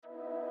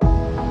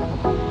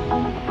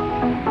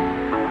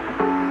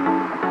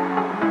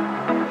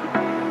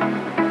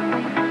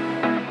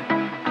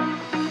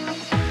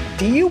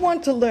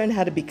want to learn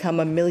how to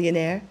become a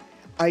millionaire?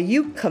 Are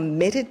you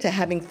committed to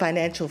having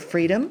financial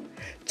freedom?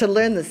 To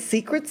learn the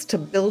secrets to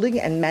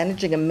building and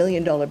managing $1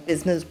 million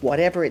business,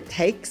 whatever it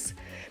takes?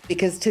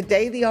 Because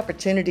today the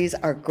opportunities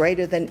are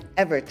greater than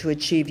ever to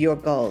achieve your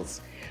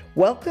goals.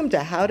 Welcome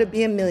to How to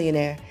Be a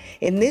Millionaire.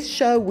 In this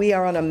show, we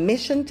are on a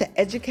mission to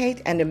educate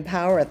and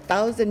empower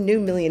 1,000 new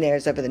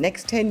millionaires over the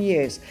next 10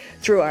 years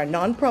through our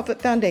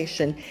nonprofit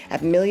foundation at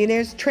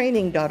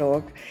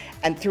millionairestraining.org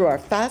and through our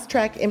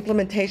fast-track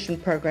implementation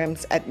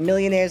programs at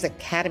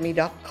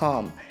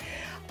millionairesacademy.com.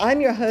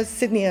 I'm your host,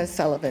 Sydney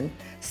O'Sullivan.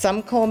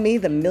 Some call me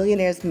the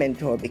Millionaire's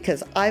Mentor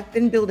because I've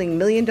been building $1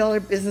 million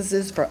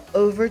businesses for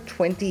over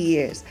 20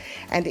 years.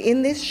 And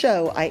in this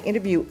show, I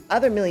interview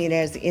other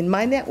millionaires in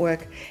my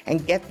network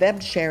and get them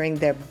sharing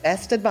their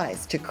best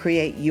advice to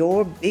create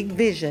your big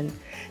vision,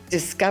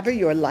 discover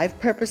your life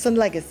purpose and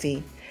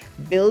legacy,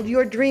 build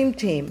your dream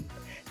team,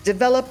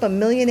 develop a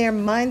millionaire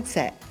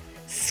mindset,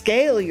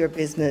 scale your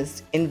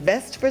business,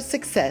 invest for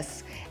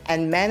success,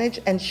 and manage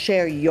and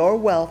share your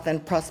wealth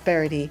and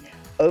prosperity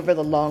over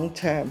the long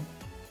term.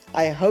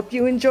 I hope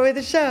you enjoy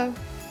the show.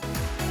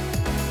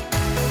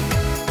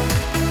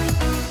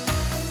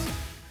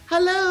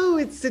 Hello,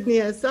 it's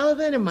Sydney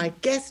O'Sullivan, and my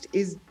guest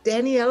is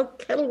Danielle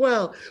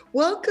Kettlewell.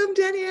 Welcome,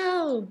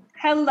 Danielle.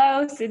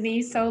 Hello,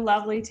 Sydney. So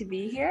lovely to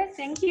be here.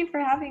 Thank you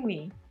for having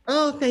me.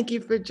 Oh, thank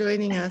you for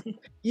joining us.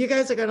 You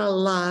guys are going to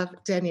love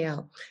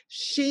Danielle.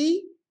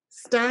 She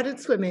started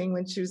swimming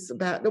when she was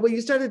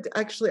you started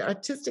actually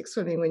artistic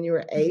swimming when you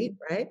were 8,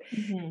 right?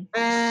 Mm-hmm.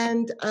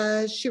 And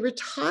she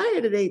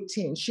retired at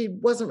 18. She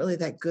wasn't really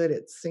that good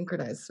at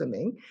synchronized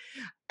swimming.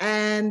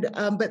 And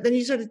but then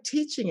you started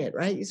teaching it,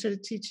 right? You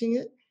started teaching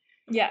it?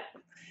 Yeah.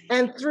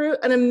 And through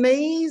an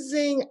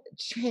amazing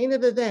chain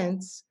of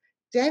events,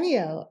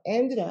 Danielle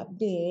ended up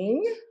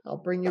being, I'll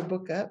bring your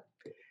book up,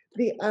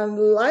 the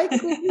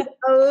Unlikely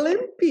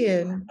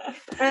Olympian.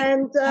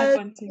 And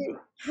she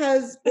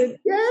has been,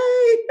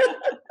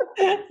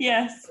 yay!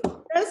 Yes.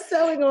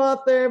 Best-selling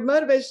author,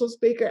 motivational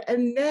speaker,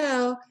 and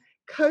now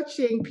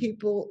coaching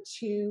people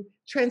to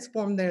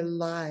transform their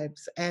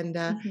lives. And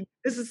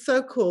this is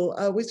so cool.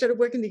 We started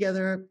working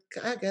together,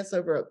 I guess,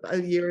 over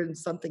a year and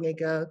something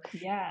ago.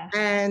 Yeah.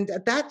 And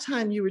at that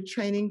time, you were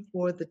training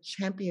for the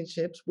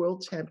championships,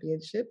 world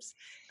championships,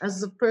 as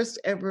the first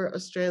ever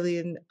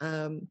Australian,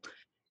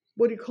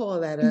 what do you call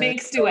that?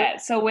 Mixed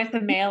duet. So with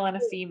a male and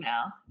a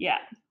female. Yeah.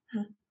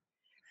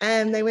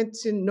 And they went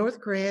to North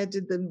Korea,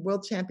 did the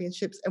world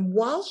championships. And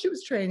while she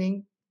was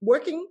training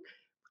for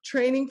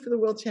the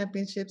world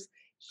championships,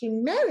 she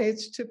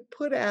managed to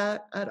put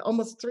out an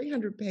almost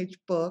 300-page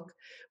book,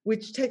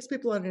 which takes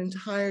people on an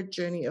entire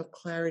journey of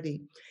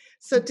clarity.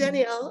 So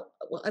Danielle,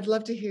 I'd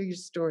love to hear your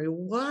story.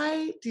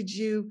 Why did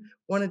you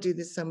want to do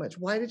this so much?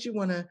 Why did you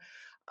want to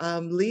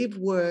leave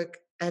work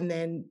and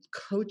then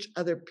coach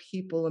other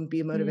people and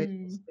be a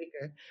motivational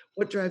speaker?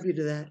 What drove you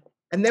to that?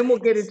 And then we'll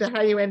get into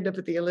how you end up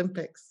at the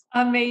Olympics.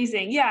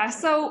 Amazing. Yeah.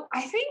 So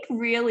I think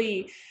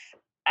really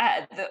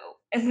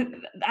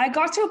I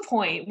got to a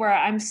point where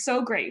I'm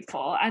so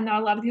grateful, and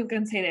not a lot of people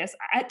can say this.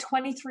 At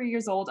 23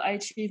 years old, I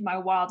achieved my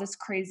wildest,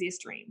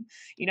 craziest dream,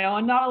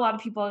 and not a lot of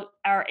people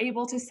are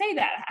able to say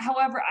that.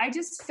 However, I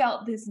just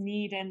felt this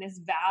need and this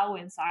vow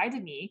inside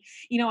of me.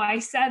 I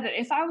said that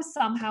if I was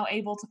somehow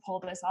able to pull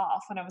this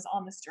off when I was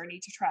on this journey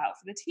to try out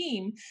for the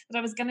team, that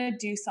I was going to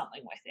do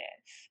something with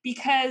it.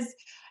 Because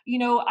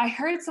I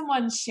heard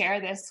someone share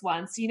this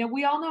once.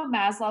 We all know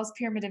Maslow's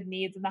pyramid of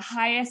needs, and the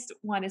highest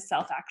one is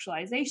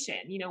self-actualization.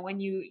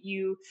 When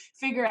you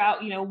figure out,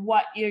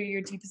 what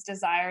your deepest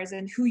desires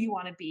and who you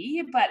want to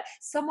be. But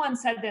someone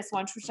said this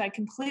once, which I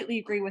completely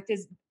agree with,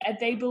 is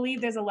they believe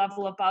there's a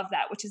level above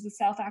that, which is the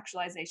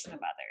self-actualization of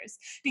others.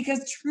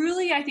 Because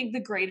truly, I think the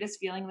greatest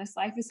feeling in this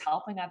life is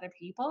helping other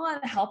people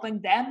and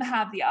helping them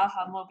have the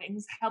aha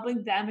moments,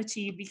 helping them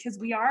achieve, because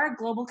we are a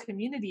global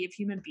community of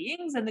human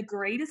beings. And the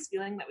greatest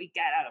feeling that we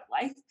get out of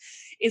life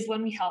is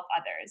when we help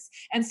others.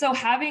 And so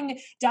having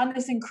done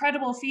this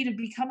incredible feat of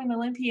becoming an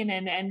Olympian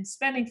and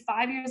spending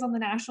 5 years on the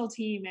national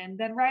team and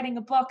then writing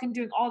a book and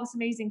doing all this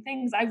amazing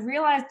things, I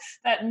realized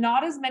that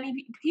not as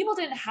many people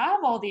didn't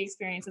have all the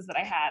experiences that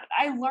I had.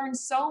 I learned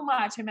so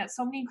much. I met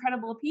so many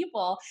incredible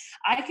people.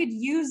 I could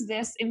use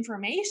this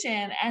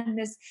information and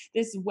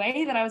this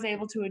way that I was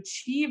able to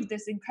achieve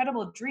this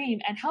incredible dream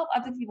and help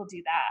other people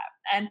do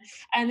that.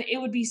 And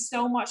it would be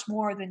so much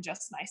more than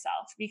just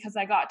myself, because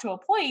I got to a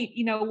point,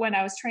 when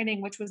I was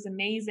training, which was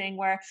amazing,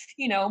 where,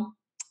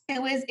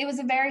 it was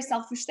a very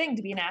selfish thing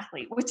to be an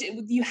athlete, which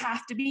you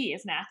have to be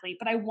as an athlete,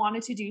 but I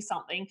wanted to do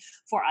something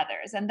for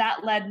others. And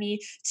that led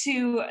me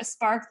to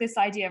spark this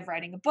idea of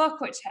writing a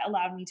book, which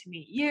allowed me to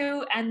meet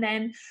you, and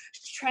then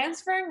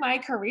transferring my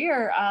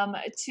career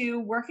to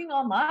working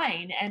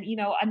online. And,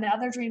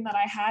 another dream that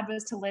I had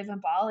was to live in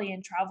Bali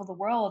and travel the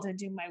world and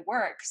do my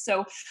work.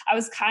 So I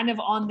was kind of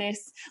on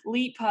this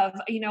leap of,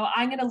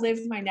 I'm going to live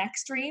my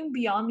next dream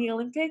beyond the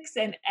Olympics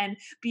and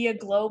be a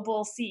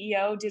global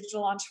CEO,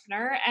 digital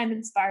entrepreneur, and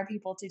inspire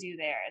people to do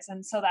theirs.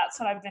 And so that's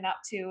what I've been up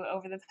to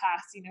over the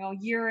past,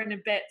 year and a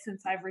bit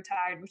since I've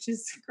retired, which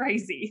is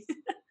crazy.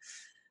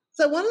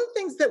 So one of the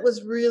things that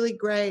was really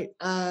great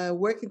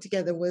working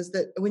together was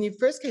that when you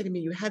first came to me,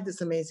 you had this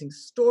amazing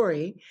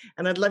story,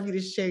 and I'd love you to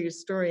share your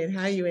story and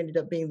how you ended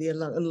up being the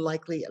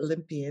unlikely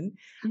Olympian.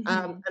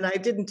 Mhm. And I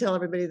didn't tell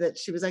everybody that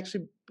she was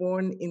actually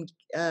born in.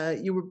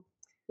 You were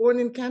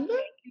born in Canada,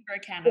 Vancouver,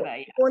 Canada,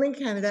 yeah. born in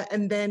Canada,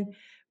 and then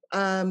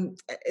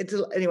it's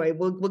anyway.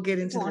 We'll get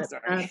It's a into long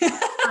that.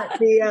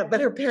 story.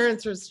 But her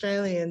parents are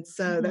Australian,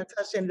 so Mhm. that's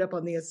how she ended up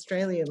on the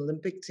Australian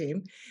Olympic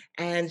team,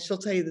 and she'll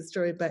tell you the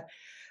story. But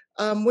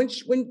when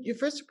you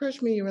first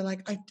approached me, you were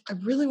like, I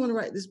really want to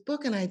write this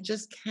book, and I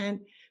just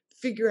can't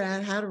figure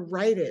out how to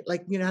write it.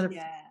 Like, how to,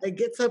 Yeah. I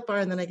get so far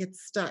and then I get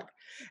stuck.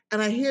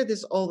 And I hear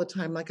this all the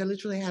time. Like, I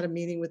literally had a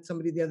meeting with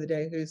somebody the other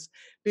day who's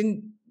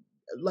been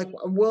like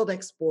a world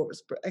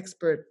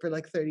expert for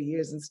like 30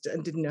 years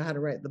and didn't know how to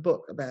write the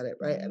book about it.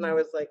 Right. And I Mhm.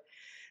 was like,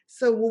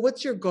 so, well,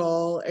 what's your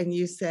goal? And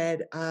you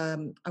said,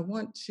 I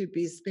want to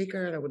be a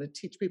speaker and I want to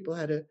teach people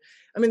how to.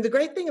 I mean, the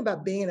great thing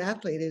about being an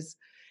athlete is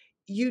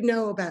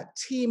about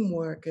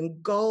teamwork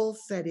and goal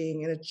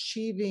setting and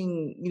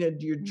achieving,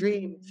 your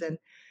dreams Mhm.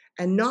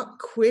 and not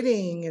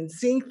quitting and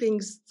seeing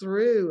things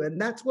through. And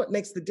that's what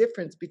makes the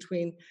difference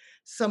between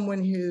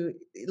someone who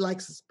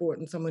likes a sport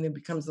and someone who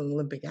becomes an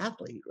Olympic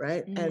athlete,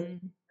 right? Mhm.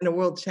 And a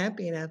world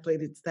champion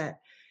athlete, it's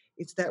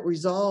that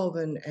resolve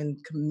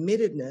and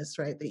committedness,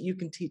 right, that you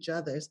can teach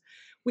others.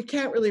 We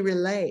can't really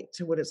relate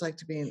to what it's like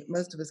to be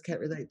most of us can't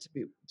relate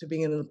to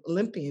being an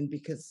Olympian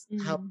because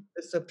how Mhm.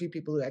 there's so few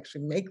people who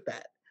actually make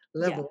that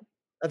Yeah. level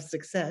of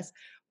success.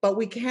 But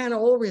we can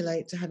all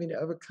relate to having to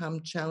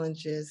overcome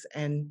challenges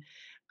and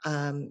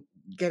um,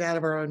 get out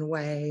of our own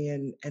way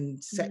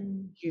and set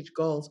Mm. huge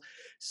goals.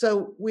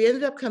 So we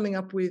ended up coming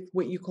up with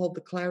what you called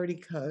the Clarity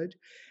Code.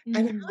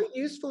 And Mhm. how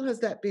useful has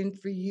that been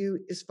for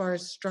you as far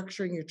as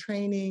structuring your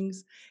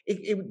trainings?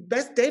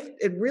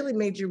 It really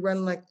made you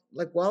run like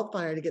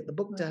wildfire to get the Oh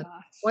book my done.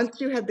 gosh.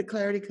 Once you had the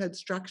Clarity Code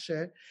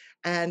structure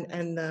and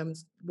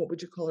what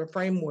would you call it, a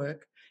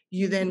framework,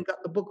 you Mhm. then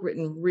got the book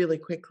written really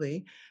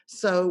quickly.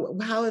 So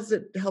how has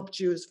it helped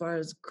you as far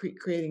as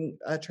creating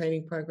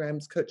training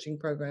programs, coaching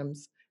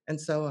programs, and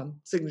so on?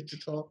 Signature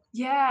Talk.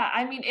 Yeah,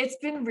 I mean, it's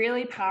been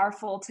really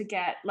powerful to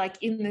get like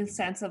in the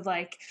sense of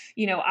like,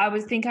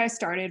 I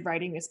started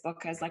writing this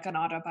book as like an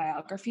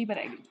autobiography, but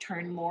I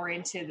turned more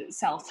into the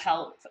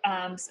self-help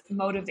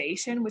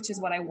motivation, which is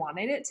what I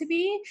wanted it to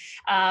be.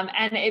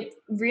 And it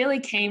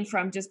really came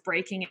from just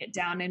breaking it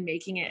down and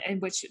making it,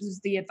 and which was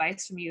the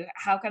advice from you.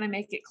 How can I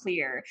make it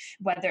clear,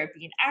 whether it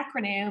be an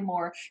acronym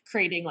or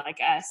creating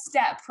like a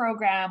step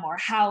program or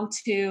how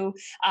to,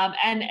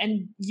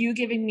 and you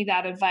giving me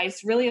that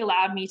advice really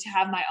allowed me to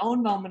have my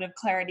own moment of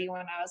clarity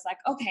when I was like,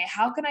 okay,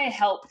 how can I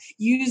help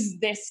use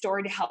this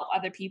story to help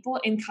other people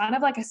in kind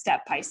of like a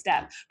step by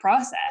step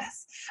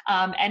process?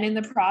 And in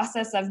the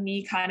process of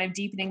me kind of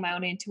deepening my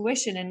own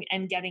intuition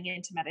and getting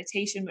into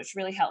meditation, which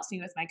really helps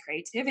me with my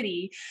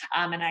creativity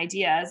and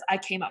ideas, I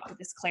came up with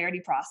this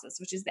clarity process,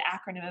 which is the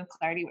acronym of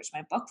clarity, which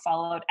my book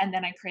followed. And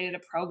then I created a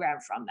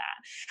program from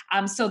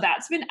that. So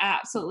that's been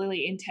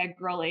absolutely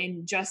integral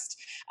in just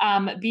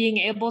being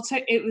able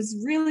to, it was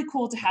really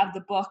cool to have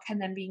the book and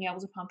then being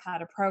able to pump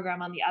out a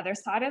program on the other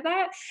side of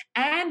that.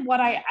 And what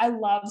I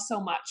love so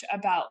much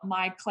about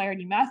my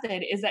clarity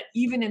method is that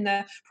even in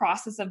the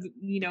process of,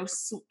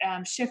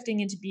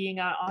 shifting into being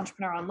an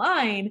entrepreneur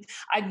online,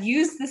 I've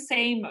used the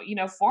same,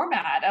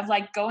 format of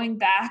like going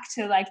back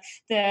to like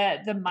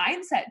the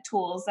mindset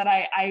tools that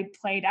I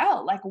played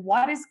out. Like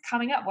what is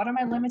coming up? What are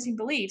my limiting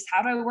beliefs?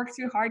 How do I work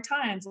through hard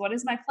times? What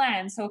is my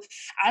plan? So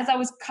as I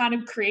was kind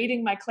of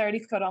creating my Clarity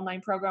Code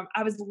online program,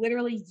 I was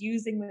literally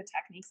using the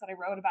techniques that I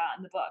wrote about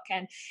in the book.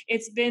 And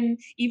it's been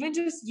even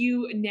just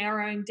you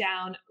narrowing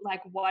down,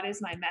 like, what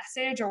is my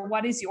message or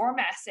what is your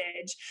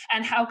message?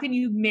 And how can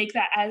you make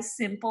that as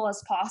simple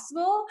as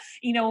possible?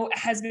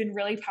 Has been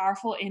really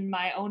powerful in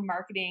my own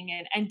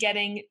marketing and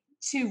getting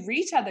to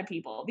reach other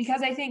people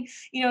because I think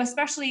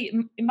especially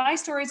my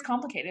story is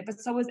complicated but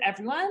so is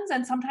everyone's,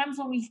 and sometimes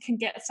when we can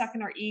get stuck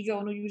in our ego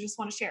and we just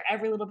want to share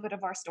every little bit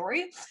of our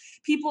story,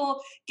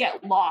 people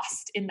get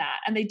lost in that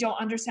and they don't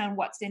understand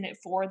what's in it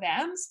for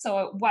them.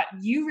 So what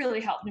you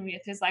really helped me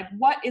with is like,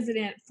 what is it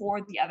in it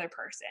for the other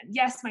person?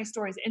 Yes, my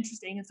story is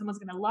interesting and someone's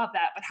going to love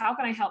that, but how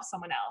can I help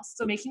someone else?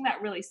 So making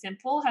that really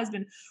simple has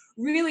been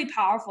really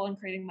powerful in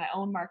creating my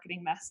own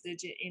marketing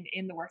message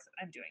in the work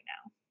that I'm doing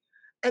now.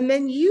 And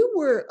then you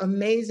were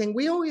amazing.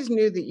 We always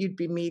knew that you'd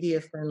be media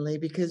friendly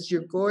because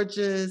you're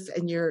gorgeous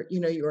and you're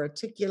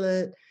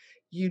articulate.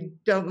 You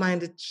don't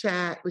mind a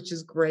chat, which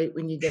is great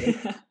when you get an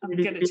I'm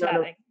opportunity good to at be on a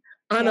chatting.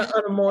 on a Yeah.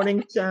 on a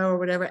morning show or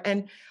whatever.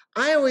 And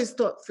I always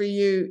thought for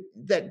you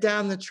that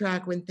down the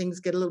track when things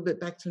get a little bit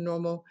back to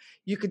normal,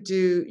 you can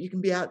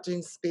be out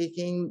doing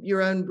speaking,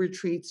 your own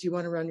retreats. You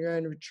want to run your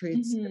own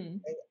retreats.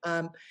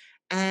 Hmm.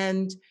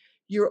 And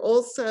you're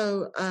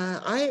also,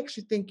 I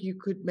actually think you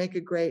could make a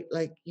great,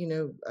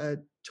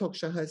 talk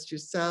show host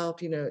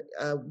yourself,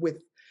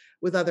 with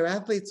with other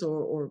athletes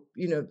or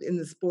in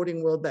the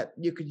sporting world that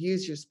you could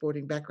use your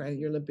sporting background,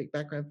 your Olympic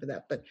background for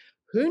that. But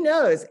who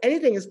knows?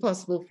 Anything is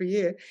possible for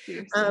you.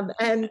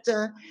 Seriously.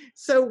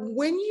 So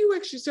when you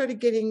actually started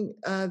getting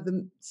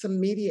some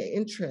media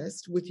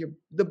interest with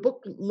the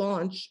book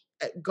launch,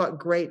 got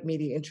great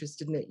media interest,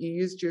 didn't it? You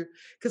used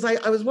because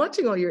I was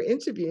watching all your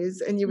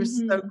interviews and you were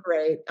so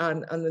great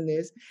on the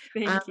news.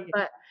 Thank you.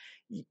 But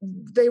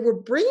they were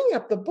bringing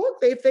up the book.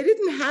 If they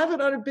didn't have it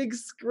on a big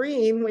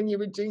screen when you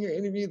were doing your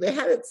interview, they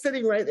had it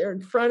sitting right there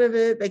in front of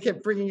it. They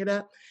kept bringing it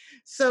up.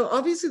 So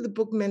obviously the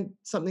book meant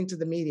something to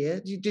the media.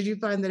 Did you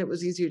find that it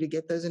was easier to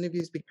get those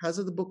interviews because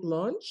of the book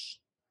launch?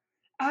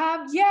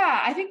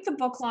 Yeah, I think the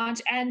book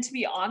launch, and to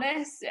be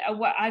honest,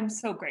 what I'm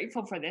so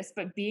grateful for this,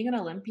 but being an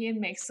Olympian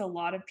makes a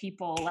lot of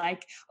people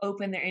like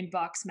open their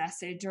inbox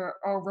message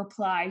or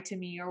reply to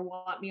me or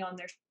want me on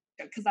their show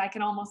because I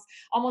can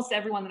almost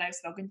everyone that I've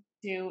spoken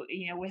to,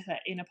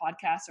 in a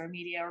podcast or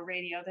media or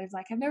radio, there's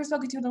like, I've never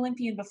spoken to an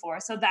Olympian before.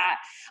 So that,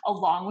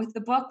 along with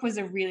the book, was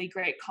a really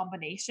great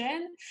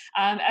combination.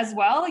 As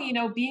well,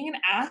 being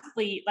an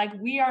athlete, like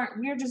we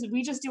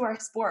just do our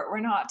sport. We're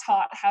not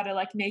taught how to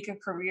like make a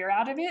career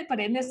out of it.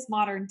 But in this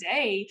modern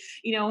day,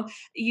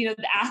 the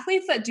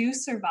athletes that do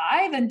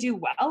survive and do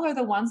well are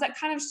the ones that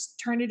kind of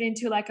turn it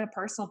into like a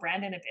personal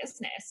brand and a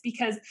business.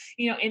 Because,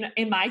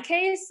 in my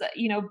case,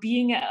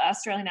 being an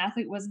Australian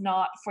athlete was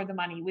not for the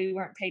money. We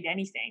weren't paid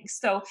anything.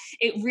 So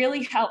it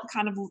really helped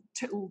kind of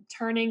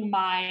turning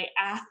my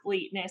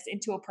athleteness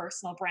into a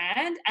personal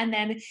brand and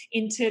then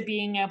into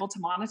being able to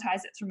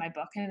monetize it through my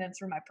book and then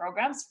through my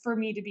programs for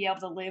me to be able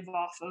to live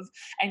off of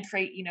and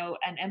create,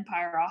 an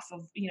empire off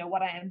of,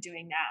 what I am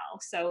doing now.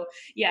 So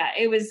yeah,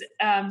 it was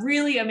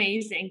really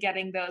amazing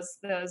getting those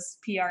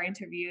PR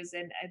interviews,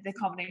 and the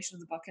combination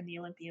of the book and the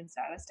Olympian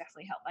status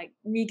definitely helped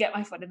me get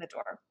my foot in the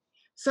door.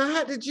 So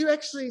how did you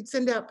actually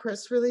send out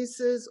press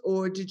releases,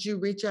 or did you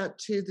reach out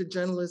to the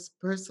journalists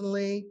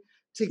personally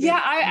to get?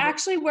 Yeah, I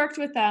actually worked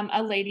with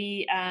a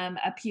lady,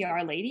 a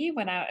PR lady,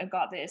 when I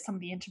got some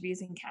of the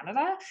interviews in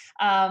Canada,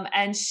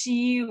 and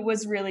she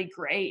was really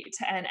great.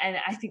 And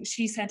I think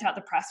she sent out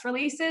the press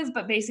releases,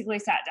 but basically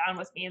sat down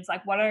with me and it's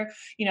like, what are,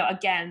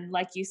 again,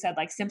 like you said,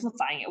 like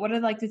simplifying it. What are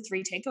like the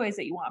 3 takeaways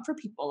that you want for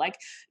people? Like,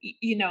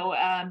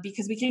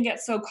 because we can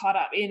get so caught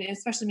up in,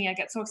 especially me, I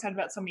get so excited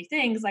about so many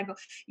things. Like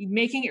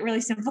making it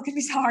really simple can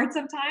be hard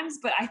sometimes,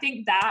 but I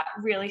think that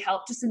really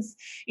helped, just since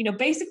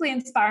basically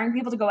inspiring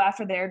people to go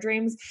after their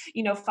dreams.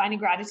 Finding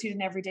gratitude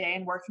in every day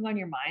and working on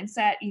your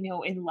mindset,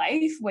 in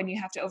life when you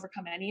have to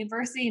overcome any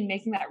adversity, and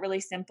making that really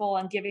simple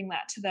and giving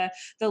that to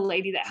the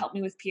lady that helped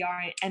me with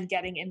PR and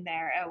getting in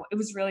there. It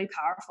was really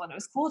powerful, and it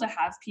was cool to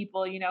have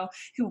people,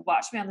 who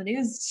watched me on the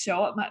news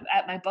show up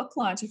at my book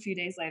launch a few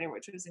days later,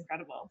 which was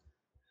incredible.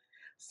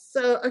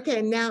 So,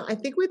 okay, now I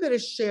think we better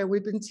share.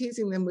 We've been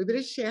teasing them. We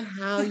better share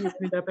how you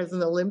ended up as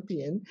an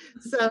Olympian.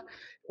 So,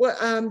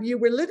 you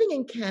were living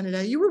in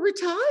Canada. You were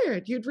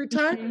retired. You'd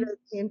retired at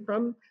 18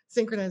 from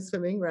synchronized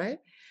swimming, right?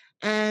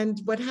 And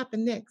what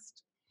happened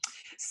next?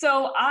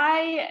 So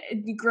I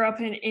grew up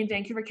in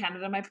Vancouver,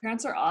 Canada. My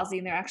parents are Aussie,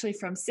 and they're actually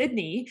from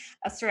Sydney,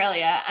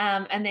 Australia,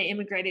 and they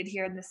immigrated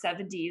here in the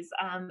 70s.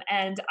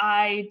 And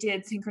I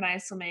did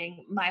synchronized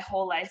swimming my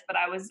whole life, but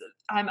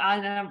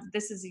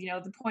this is,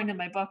 the point of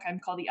my book. I'm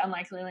called the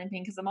Unlikely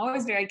Olympian because I'm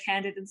always very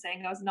candid in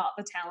saying I was not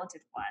the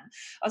talented one.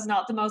 I was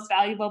not the most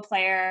valuable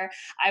player.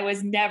 I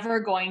was never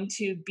going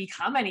to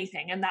become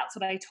anything. And that's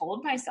what I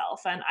told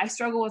myself. And I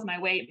struggle with my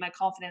weight, my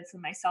confidence,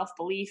 and my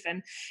self-belief.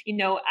 And,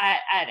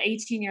 at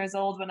 18 years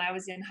old, when I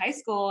was in high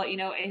school, in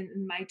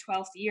my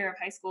 12th year of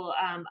high school,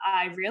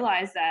 I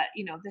realized that,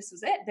 this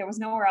was it. There was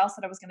nowhere else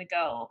that I was going to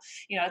go.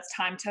 It's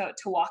time to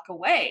walk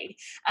away.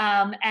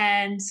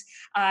 And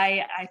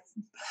I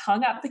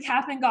hung up the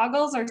cap and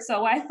goggles, or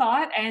so I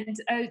thought, and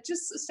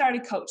just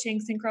started coaching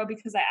synchro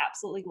because I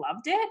absolutely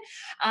loved it.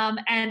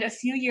 And a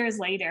few years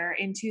later,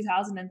 in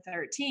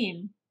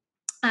 2013,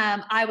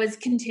 I was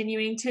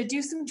continuing to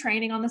do some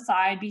training on the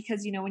side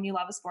because, when you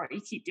love a sport,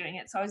 you keep doing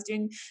it. So I was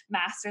doing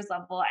master's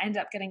level. I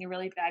ended up getting a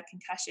really bad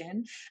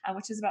concussion,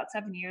 which is about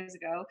 7 years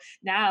ago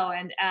now.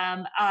 And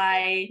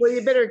Well,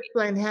 you better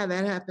explain how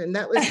that happened.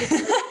 That was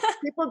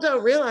people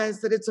don't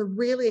realize that it's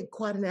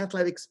quite an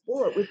athletic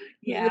sport with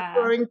you're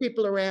throwing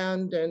people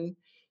around, and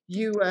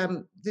you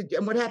and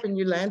what happened?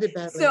 You landed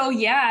badly.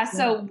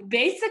 So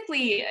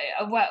basically,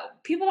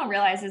 what people don't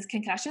realize is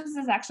concussions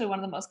is actually one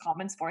of the most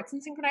common sports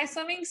in synchronized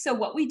swimming. So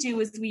what we do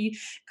is we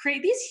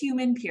create these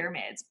human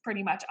pyramids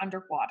pretty much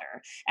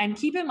underwater, and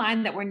keep in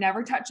mind that we're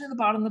never touching the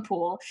bottom of the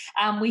pool.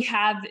 We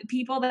have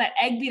people that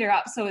egg beater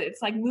up, so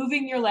it's like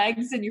moving your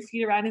legs and your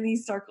feet around in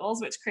these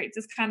circles, which creates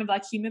this kind of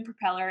like human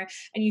propeller,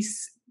 and you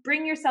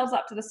bring yourselves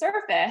up to the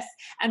surface,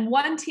 and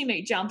one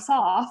teammate jumps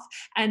off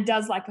and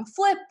does like a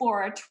flip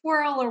or a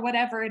twirl or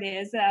whatever it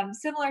is,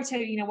 similar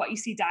to what you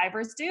see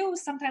divers do.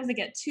 Sometimes they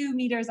get 2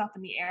 meters up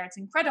in the air, it's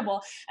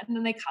incredible, and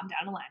then they come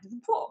down and land in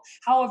the pool.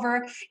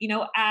 However,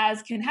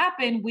 as can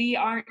happen, we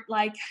aren't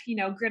like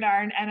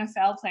gridiron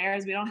NFL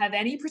players. We don't have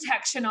any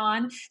protection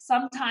on.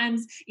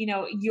 Sometimes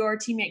your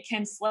teammate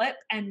can slip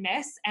and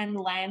miss and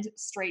land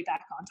straight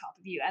back on top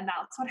of you, and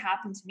that's what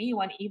happened to me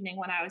one evening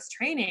when I was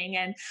training.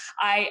 And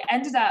I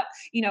ended up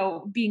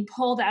being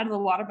pulled out of the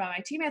water by my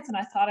teammates, and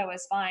I thought I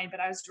was fine, but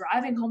I was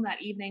driving home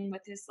that evening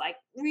with this like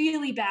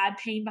really bad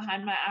pain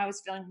behind my eye. I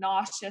was feeling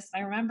nauseous,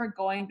 and I remember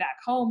going back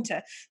home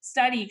to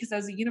study because I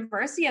was a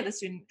university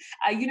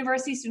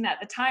student at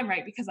the time,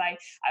 right? Because I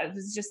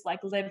was just like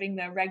living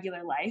the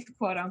regular life,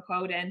 quote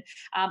unquote. And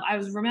I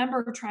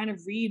remember trying to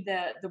read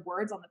the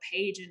words on the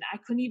page, and I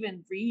couldn't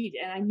even read,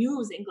 and I knew it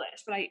was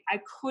English, but I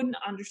couldn't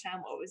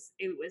understand what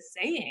it was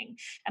saying.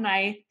 And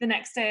the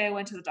next day I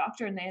went to the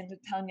doctor, and they ended up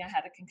telling me I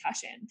had a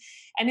concussion.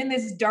 And in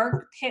this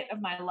dark pit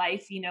of my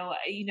life,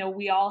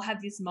 we all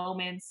have these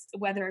moments,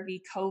 whether it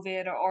be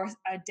COVID or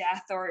a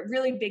death or a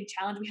really big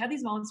challenge. We have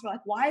these moments where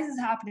like, why is this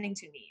happening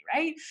to me,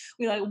 right?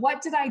 We're like,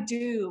 what did I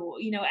do?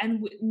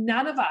 And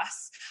none of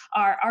us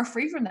are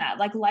free from that.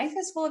 Like, life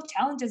is full of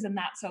challenges, and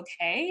that's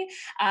okay.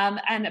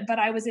 But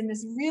I was in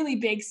this really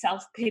big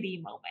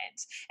self-pity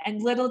moment,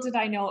 and little did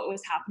I know it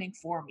was happening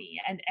for me.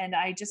 And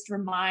I just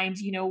remind,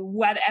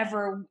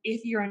 whatever,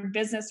 if you're in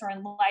business or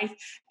in life,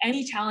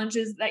 any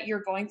challenges that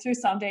you're going through,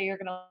 someday you're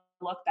going to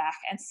look back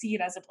and see it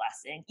as a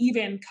blessing.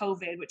 Even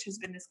COVID, which has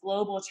been this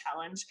global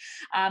challenge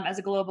as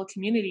a global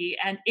community.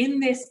 And in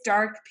this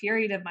dark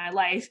period of my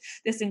life,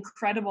 this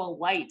incredible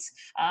light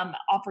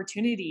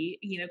opportunity,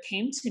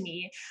 came to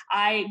me.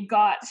 I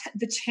got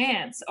the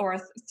chance, or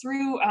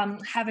through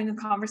having a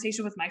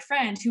conversation with my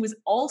friend, who was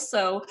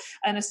also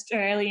an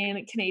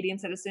Australian Canadian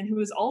citizen, who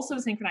was also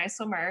a synchronized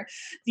swimmer,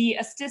 the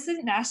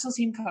assistant national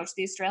team coach,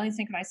 the Australian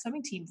synchronized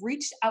swimming team,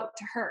 reached out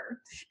to her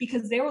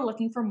because they were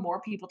looking for more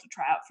people to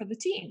try out for the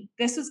team.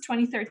 This was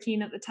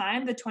 2013 at the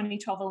time. The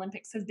 2012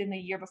 Olympics had been the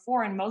year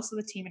before, and most of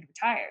the team had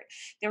retired.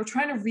 They were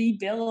trying to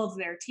rebuild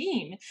their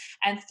team.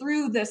 And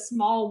through the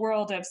small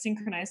world of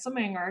synchronized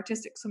swimming, or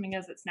artistic swimming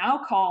as it's now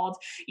called,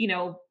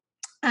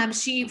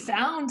 she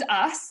found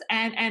us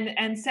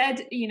and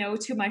said,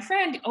 to my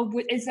friend, oh,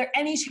 is there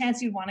any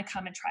chance you'd want to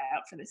come and try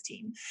out for this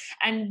team?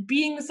 And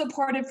being the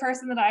supportive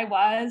person that I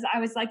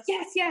was like,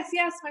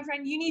 yes, my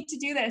friend, you need to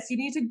do this. You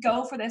need to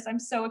go for this. I'm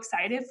so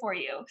excited for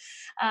you.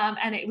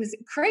 And it was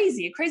a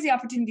crazy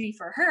opportunity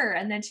for her.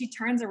 And then she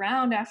turns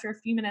around after a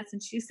few minutes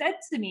and she said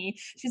to me,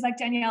 she's like,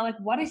 Danielle, like,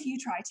 what if you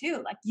try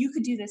too? Like, you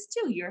could do this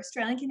too. You're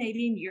Australian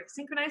Canadian, you're a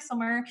synchronized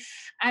swimmer.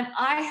 And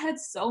I had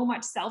so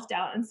much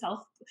self-doubt and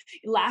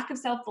lack of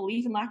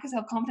self-belief and lack of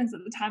self-confidence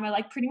at the time.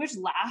 I pretty much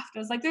laughed. I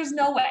was like, there's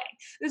no way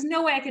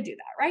I could do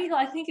that, right?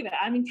 I think of it,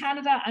 I'm in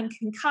Canada, I'm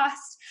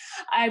concussed,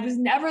 I was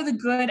never the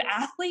good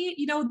athlete,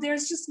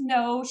 there's just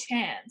no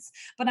chance.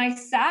 But I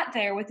sat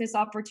there with this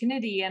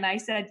opportunity and I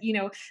said,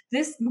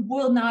 this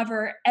will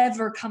never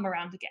ever come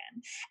around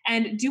again.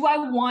 And do I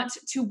want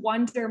to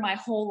wonder my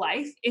whole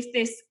life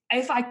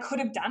if I could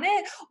have done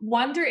it,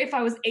 wonder if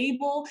I was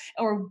able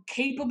or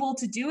capable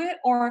to do it,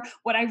 or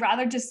would I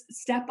rather just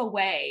step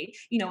away,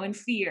 in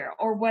fear,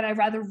 or would I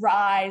rather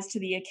rise to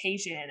the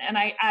occasion? And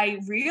I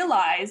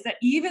realized that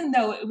even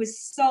though it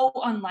was so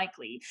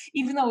unlikely,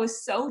 even though it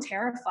was so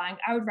terrifying,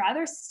 I would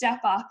rather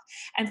step up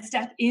and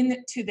step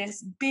into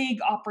this big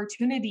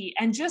opportunity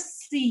and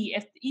just see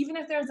even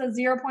if there's a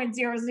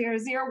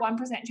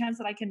 0.0001% chance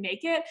that I can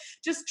make it,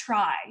 just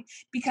try,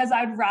 because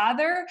I'd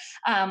rather,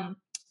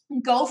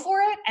 go for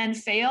it and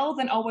fail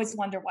than always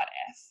wonder what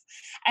if.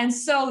 And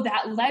so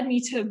that led me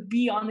to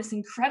be on this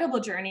incredible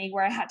journey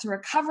where I had to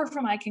recover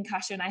from my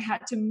concussion. I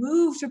had to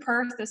move to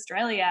Perth,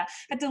 Australia,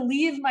 had to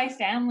leave my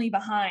family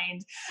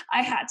behind.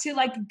 I had to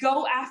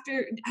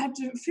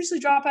officially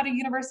drop out of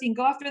university and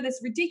go after this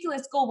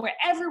ridiculous goal where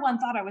everyone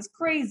thought I was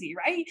crazy,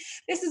 right?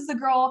 This is the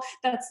girl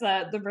that's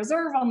the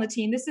reserve on the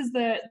team. This is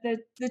the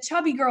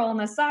chubby girl on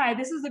the side.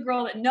 This is the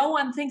girl that no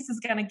one thinks is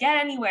going to get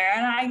anywhere.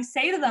 And I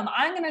say to them,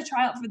 I'm going to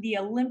try out for the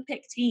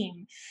Olympic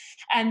team.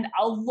 And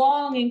a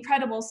long,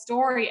 incredible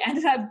story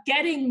ended up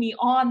getting me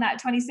on that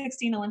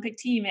 2016 Olympic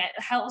team. It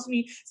helped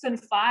me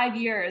spend 5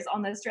 years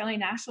on the Australian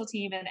national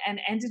team and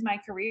ended my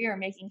career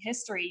making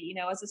history,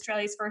 as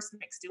Australia's first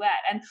mixed duet.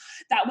 And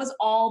that was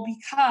all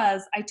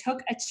because I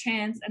took a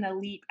chance and a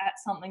leap at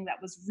something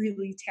that was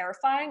really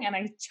terrifying, and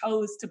I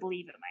chose to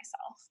believe in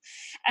myself.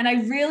 And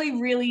I really,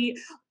 really,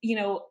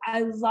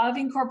 I love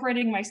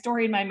incorporating my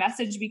story and my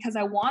message because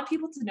I want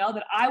people to know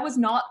that I was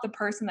not the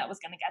person that was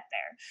going to get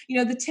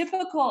there. The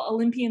typical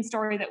Olympian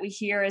story that we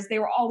hear is they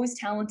were always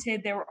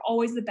talented, they were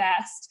always the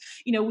best.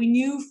 We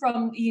knew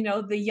from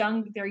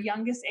their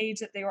youngest age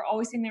that they were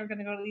always saying they were going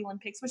to go to the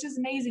Olympics, which is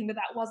amazing, but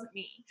that wasn't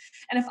me.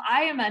 And if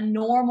I am a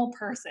normal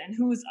person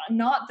who's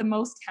not the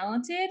most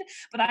talented,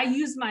 but I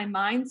use my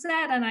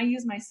mindset and I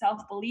use my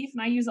self-belief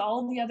and I use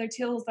all the other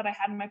tools that I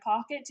had in my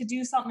pocket to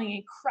do something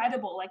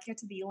incredible, like get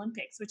to the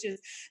Olympics, which is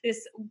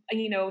this,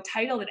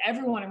 title that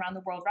everyone around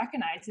the world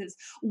recognizes.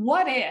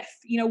 What if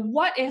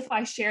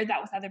I shared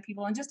that with other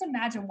people, and just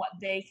imagine what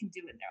they can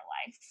do in their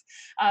life.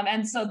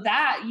 And so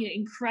that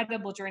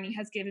incredible journey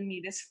has given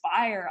me this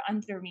fire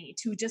under me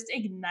to just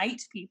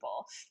ignite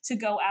people to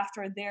go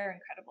after their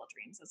incredible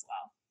dreams as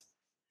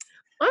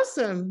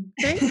Awesome.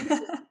 Thank you.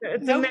 well.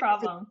 It's an No amazing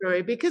problem.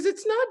 story because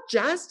it's not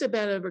just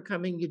about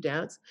overcoming your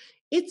doubts.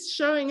 It's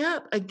showing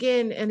up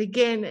again and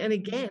again and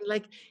again.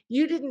 Like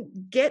you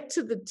didn't get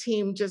to the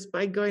team just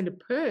by going to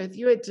Perth.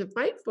 You had to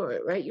fight for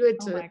it, right?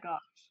 Oh my gosh.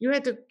 You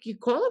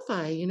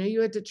qualify,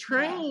 you had to Yeah.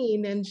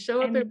 train and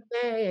show up every And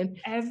day and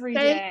every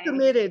stay day.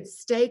 committed,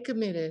 stay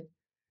committed.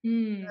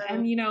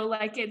 And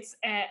like it's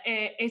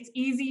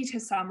easy to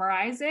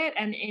summarize it,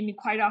 and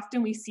quite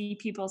often we see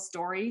people's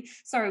story.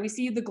 Sorry, we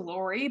see the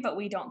glory, but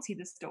we don't see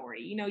the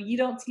story. You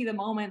don't see the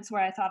moments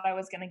where I thought I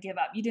was going to give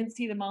up. You didn't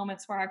see the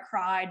moments where I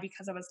cried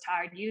because I was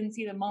tired. You didn't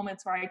see the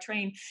moments where I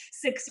trained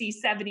 60,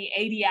 70,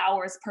 80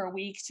 hours per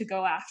week to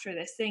go after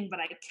this thing, but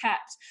I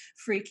kept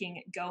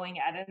freaking going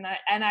at it.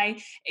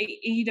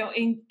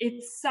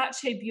 It's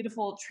such a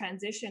beautiful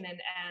transition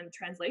and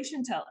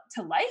translation to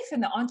life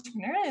and the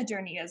entrepreneurial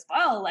journey as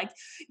well. Like,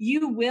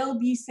 you will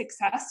be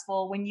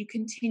successful when you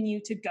continue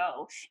to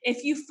go.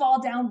 If you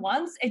fall down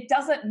once, it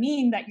doesn't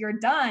mean that you're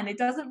done. It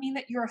doesn't mean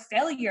that you're a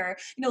failure.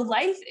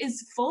 Life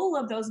is full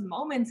of those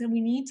moments, and we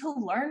need to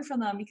learn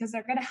from them because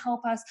they're going to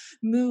help us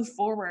move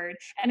forward.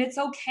 And it's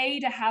okay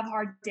to have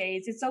hard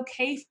days. It's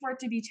okay for it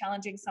to be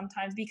challenging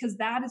sometimes, because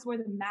that is where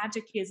the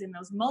magic is, in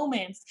those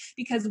moments,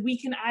 because we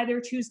can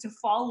either choose to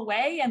fall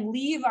away and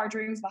leave our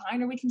dreams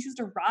behind, or we can choose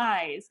to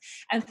rise.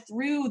 And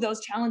through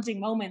those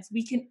challenging moments,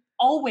 we can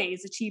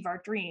always achieve our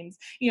dreams.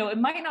 It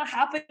might not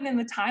happen in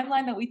the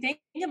timeline that we think.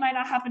 It might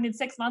not happen in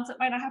 6 months. It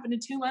might not happen in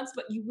 2 months,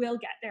 but you will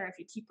get there if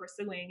you keep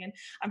pursuing. And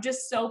I'm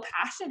just so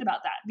passionate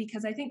about that,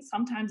 because I think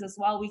sometimes as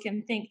well, we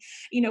can think,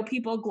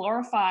 people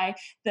glorify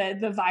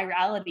the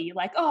virality,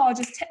 like, oh,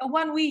 just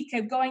 1 week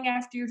of going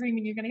after your dream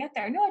and you're going to get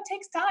there. No, it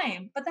takes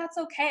time, but that's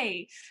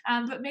okay.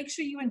 But make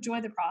sure you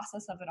enjoy the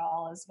process of it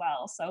all as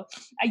well. So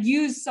I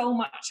use so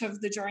much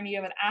of the journey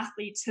of an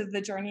athlete to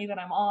the journey that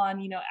I'm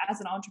on, as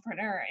an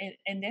entrepreneur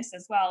in this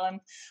as well. And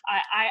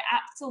I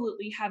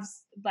absolutely have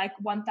like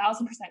 1000%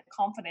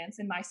 confidence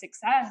in my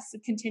success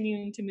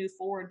continuing to move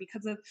forward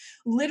because of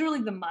literally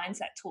the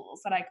mindset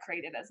tools that I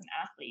created as an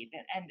athlete,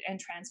 and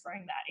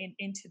transferring that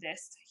into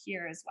this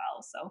here as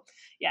well. So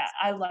yeah,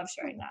 I love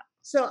sharing that.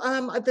 So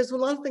there's a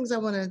lot of things I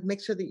want to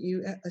make sure that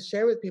you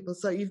share with people.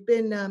 So you've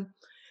been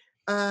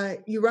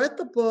you wrote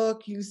the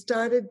book, you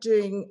started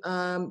doing,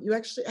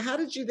 how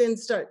did you then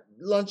start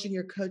launching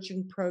your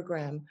coaching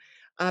program?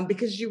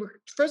 Because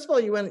first of all,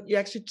 you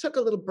actually took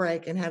a little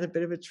break and had a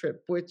bit of a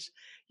trip, which,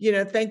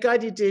 thank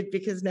God you did,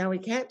 because now we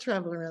can't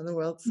travel around the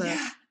world. So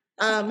Yeah.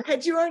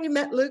 had you already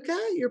met Luca,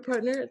 your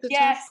partner at the time?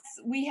 Yes,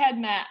 we had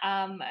met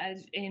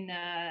in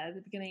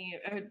the beginning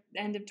or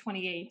end of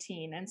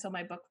 2018, and so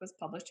my book was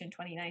published in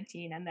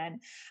 2019. And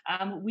then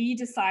we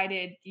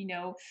decided,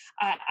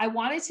 I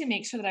wanted to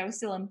make sure that I was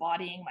still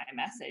embodying my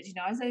message.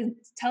 I was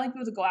telling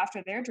people to go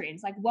after their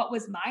dreams. Like, what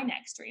was my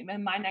next dream?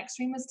 And my next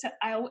dream was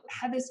I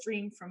had this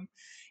dream from,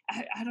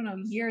 I don't know,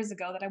 years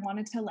ago, that I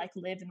wanted to like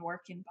live and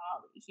work in Bali.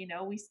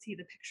 We see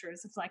the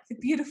pictures of like the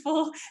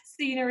beautiful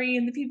scenery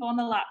and the people on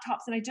the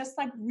laptops, and I just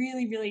like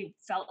really, really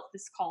felt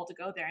this call to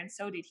go there, and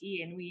so did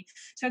he. And we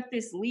took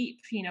this leap,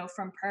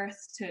 from Perth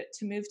to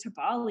move to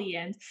Bali.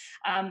 And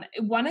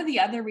one of the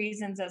other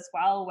reasons as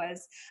well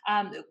was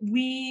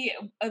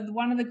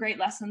one of the great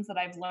lessons that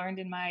I've learned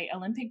in my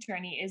Olympic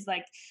journey is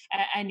like,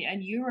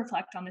 and you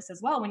reflect on this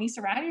as well, when you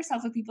surround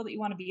yourself with people that you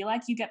want to be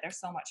like, you get there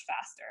so much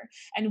faster.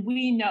 And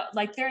we know,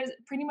 like, there's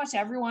pretty much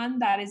everyone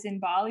that is in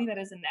Bali that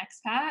is an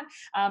expat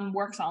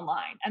works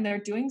online, and they're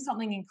doing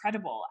something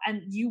incredible.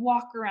 And you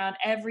walk around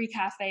every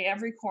cafe,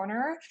 every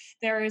corner,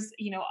 there's,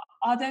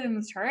 other than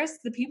the tourists,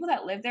 the people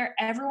that live there,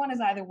 everyone is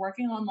either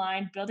working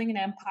online, building an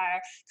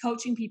empire,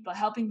 coaching people,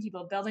 helping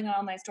people, building an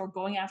online store,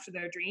 going after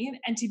their dream.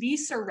 And to be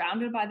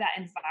surrounded by that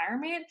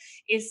environment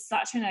is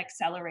such an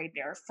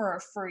accelerator for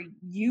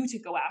you to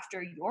go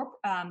after your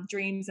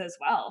dreams as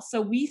well.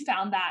 So we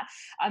found that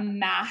a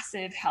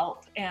massive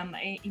help,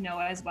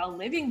 as well,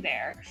 living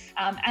there.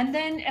 And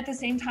then at the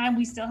same time,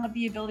 we still have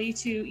the ability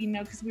to,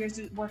 because we were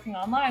working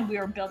online, we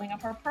were building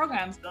up our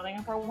programs, building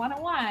up our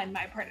one-on-one.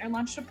 My partner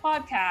launched a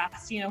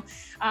podcast,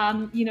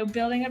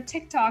 building up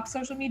TikTok,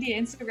 social media,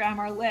 Instagram,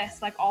 our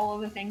list, like all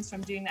of the things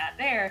from doing that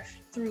there,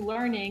 through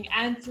learning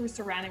and through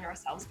surrounding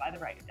ourselves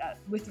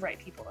with the right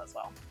people as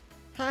well.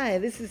 Hi,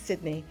 this is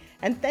Sydney,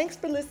 and thanks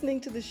for listening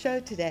to the show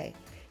today.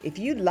 If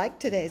you liked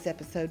today's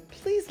episode,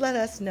 please let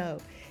us know.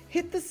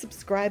 Hit the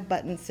subscribe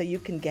button so you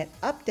can get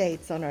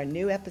updates on our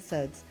new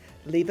episodes.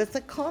 Leave us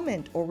a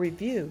comment or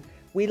review.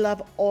 We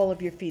love all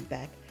of your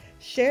feedback.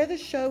 Share the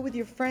show with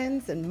your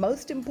friends, and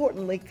most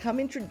importantly, come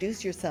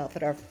introduce yourself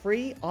at our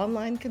free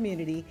online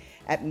community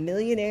at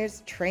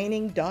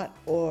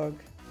millionairestraining.org.